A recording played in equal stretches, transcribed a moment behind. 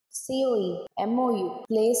COE, MOU,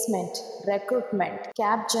 placement, recruitment,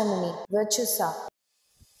 Capgemini, Virtusa.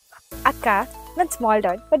 Akka, not small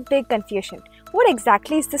dot, but big confusion. What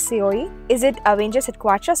exactly is the COE? Is it Avengers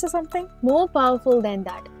Headquarters or something? More powerful than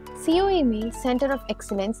that. COE means Center of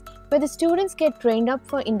Excellence, where the students get trained up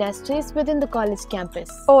for industries within the college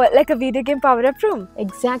campus. Oh, like a video game power-up room?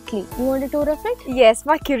 Exactly. You want a tour of it? Yes,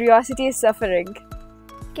 my curiosity is suffering.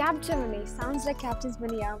 Capgemini sounds like Captain's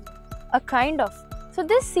Money Army. A kind of. So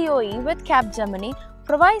this COE with Capgemini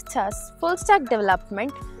provides us full-stack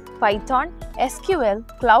development, Python, SQL,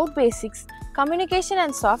 cloud basics, communication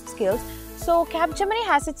and soft skills. So Capgemini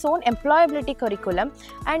has its own employability curriculum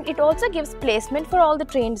and it also gives placement for all the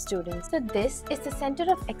trained students. So this is the Center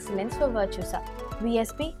of Excellence for Virtusa.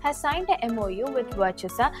 VSB has signed a MOU with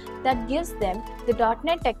Virtusa that gives them the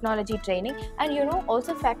 .NET technology training and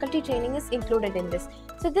also faculty training is included in this.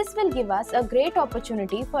 So this will give us a great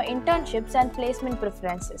opportunity for internships and placement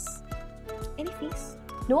preferences. Any fees?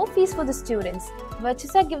 No fees for the students.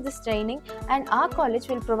 Virtusa gives this training and our college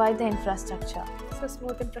will provide the infrastructure. So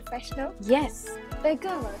smooth and professional? Yes.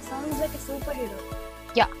 Pega sounds like a superhero.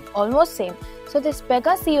 Yeah, almost same. So this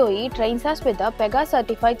Pega COE trains us with a Pega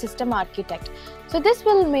certified system architect. So this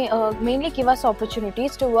will mainly give us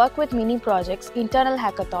opportunities to work with mini projects, internal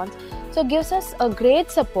hackathons. So gives us a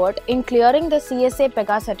great support in clearing the CSA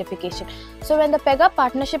Pega certification. So when the Pega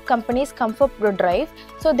partnership companies come for drive,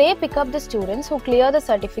 so they pick up the students who clear the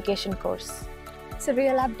certification course. So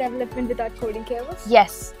real app development without coding chaos?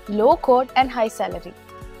 Yes, low code and high salary.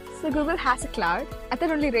 So Google has a cloud. I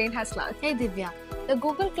thought only Rain has cloud. Hey Divya, the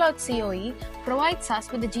Google Cloud COE provides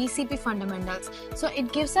us with the GCP fundamentals. So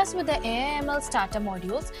it gives us with the AI/ML starter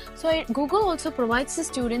modules. So Google also provides the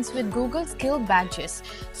students with Google skill badges.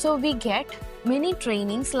 So we get many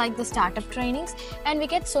trainings like the startup trainings and we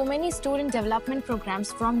get so many student development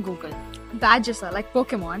programs from Google. Badges are like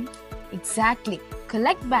Pokemon. Exactly.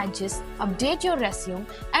 Collect badges, update your resume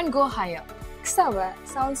and go higher. Xava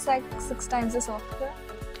sounds like 6 times the software.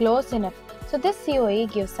 Close enough. So this COE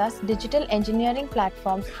gives us digital engineering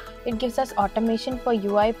platforms. It gives us automation for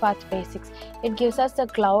UI path basics. It gives us the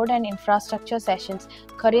cloud and infrastructure sessions,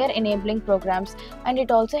 career enabling programs, and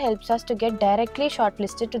it also helps us to get directly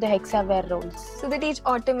shortlisted to the Hexaware roles. So they teach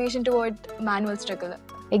automation to avoid manual struggle.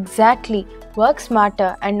 Exactly. Work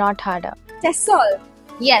smarter and not harder. TESOL.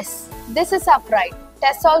 Yes, this is upright.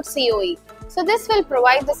 TESOL COE. So this will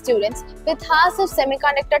provide the students with hours of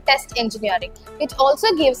semiconductor test engineering. It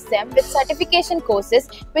also gives them with certification courses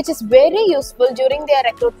which is very useful during their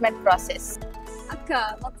recruitment process.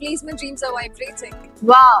 Akka, my placement dreams are vibrating.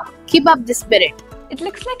 Wow, keep up the spirit. It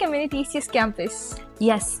looks like a mini TCS campus.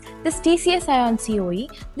 Yes, this TCS Ion COE,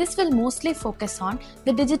 this will mostly focus on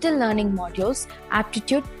the digital learning modules,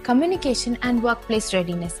 aptitude, communication and workplace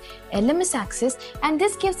readiness, LMS access, and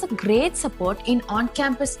this gives a great support in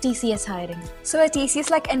on-campus TCS hiring. So a TCS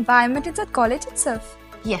like environment inside college itself?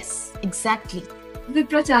 Yes, exactly.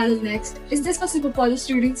 Wipro Talent Next. Is this for super college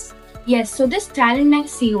students? Yes, so this Talent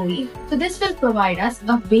Next COE, so this will provide us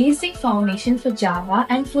a basic foundation for Java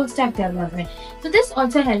and full stack development. So this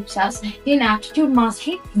also helps us in aptitude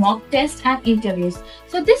mastery, mock tests and interviews.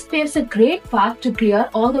 So this paves a great path to clear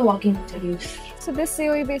all the walk-in interviews. So this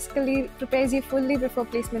COE basically prepares you fully before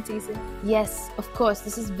placement season. Yes, of course,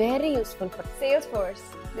 this is very useful for Salesforce.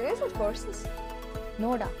 Do they sell courses?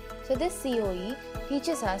 No doubt. So this COE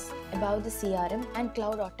teaches us about the CRM and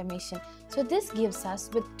cloud automation. So this gives us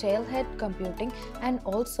with Trailhead computing and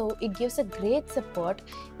also it gives a great support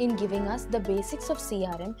in giving us the basics of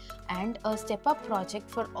CRM and a step-up project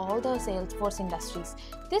for all the Salesforce industries.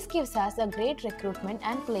 This gives us a great recruitment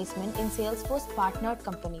and placement in Salesforce partnered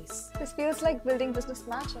companies. This feels like building business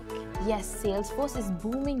magic. Yes, Salesforce is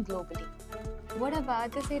booming globally. What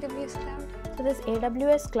about this AWS cloud? So this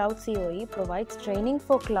AWS Cloud COE provides training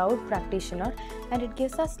for cloud practitioner and it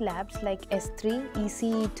gives us labs like S3,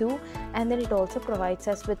 ECE2 and then it also provides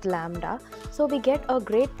us with Lambda. So we get a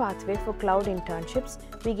great pathway for cloud internships,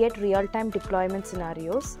 we get real-time deployment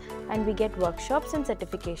scenarios and we get workshops and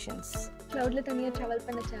certifications. Cloud le taniya travel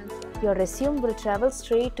panna chance. Your resume will travel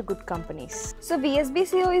straight to good companies. So VSB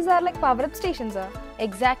COEs are like power-up stations,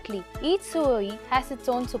 Exactly. Each COE has its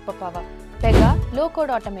own superpower. Pega, low-code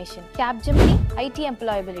automation, Capgemini, IT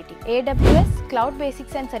employability, AWS, cloud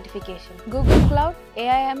basics and certification, Google Cloud,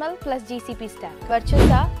 AI/ML plus GCP stack,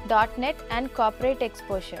 Virtusa, .NET and corporate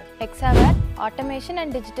exposure, Hexaware, automation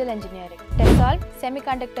and digital engineering, TESOL,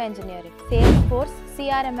 semiconductor engineering, Salesforce,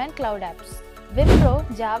 CRM and cloud apps, Wipro,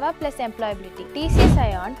 Java plus employability, TCS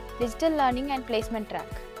Ion, digital learning and placement track.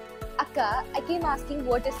 Akka, I came asking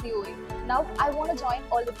what is COE. Now I want to join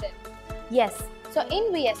all of them. Yes, So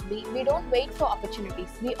in VSB, we don't wait for opportunities,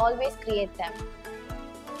 we always create them.